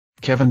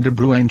Kevin De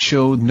Bruyne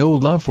showed no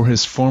love for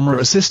his former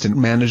assistant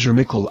manager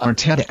Mikel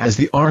Arteta as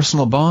the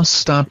Arsenal boss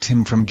stopped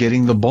him from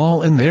getting the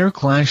ball in their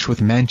clash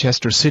with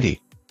Manchester City.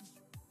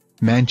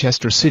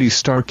 Manchester City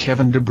star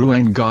Kevin De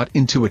Bruyne got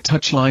into a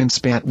touchline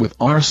spat with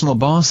Arsenal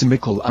boss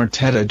Mikel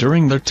Arteta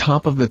during their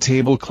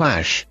top-of-the-table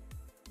clash.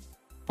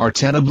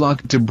 Arteta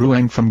blocked De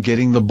Bruyne from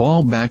getting the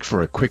ball back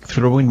for a quick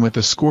throw-in with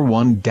the score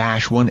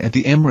 1-1 at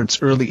the Emirates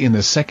early in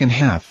the second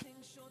half.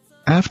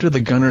 After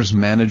the Gunners'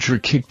 manager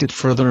kicked it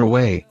further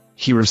away,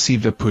 he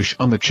received a push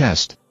on the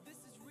chest.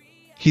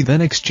 He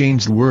then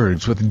exchanged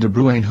words with De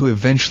Bruyne, who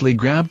eventually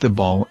grabbed the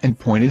ball and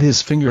pointed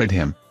his finger at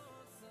him.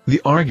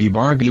 The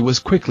argy-bargy was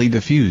quickly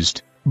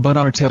diffused, but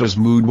Arteta's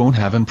mood won't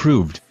have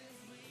improved.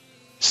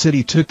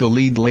 City took the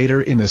lead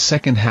later in the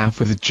second half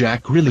with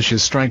Jack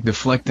Grealish's strike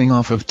deflecting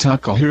off of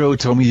Takahiro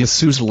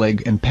Tomiyasu's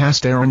leg and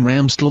past Aaron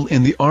Ramsdale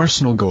in the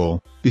Arsenal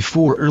goal,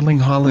 before Erling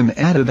Haaland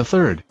added a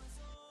third.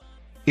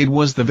 It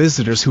was the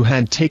visitors who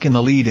had taken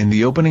the lead in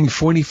the opening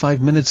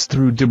 45 minutes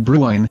through De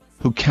Bruyne,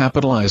 who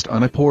capitalized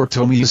on a poor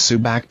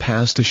Tomiyasu back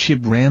pass to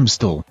Shib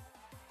Ramsdale.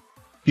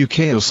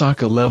 Bukayo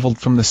Saka levelled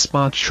from the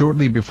spot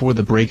shortly before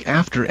the break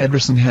after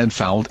Ederson had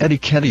fouled Eddie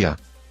Nketiah.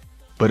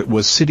 But it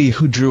was City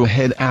who drew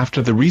ahead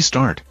after the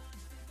restart.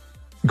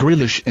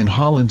 Grealish and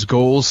Haaland's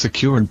goals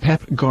secured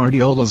Pep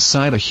Guardiola's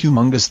side a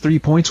humongous 3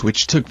 points,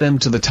 which took them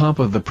to the top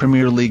of the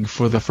Premier League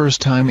for the first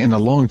time in a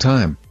long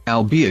time,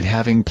 albeit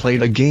having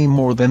played a game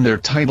more than their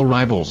title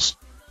rivals.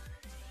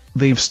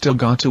 They've still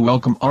got to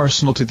welcome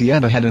Arsenal to the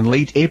Etihad in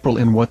late April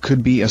in what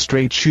could be a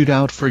straight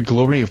shootout for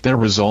glory if their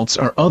results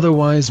are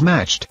otherwise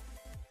matched.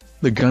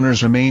 The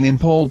Gunners remain in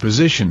pole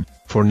position,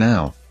 for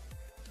now.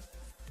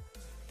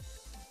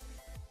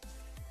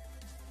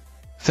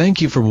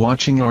 Thank you for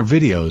watching our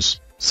videos.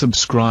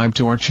 Subscribe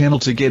to our channel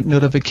to get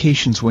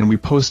notifications when we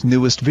post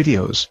newest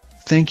videos.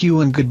 Thank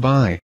you and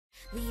goodbye.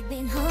 We've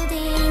been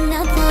holding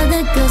up for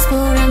the girls for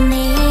a minute.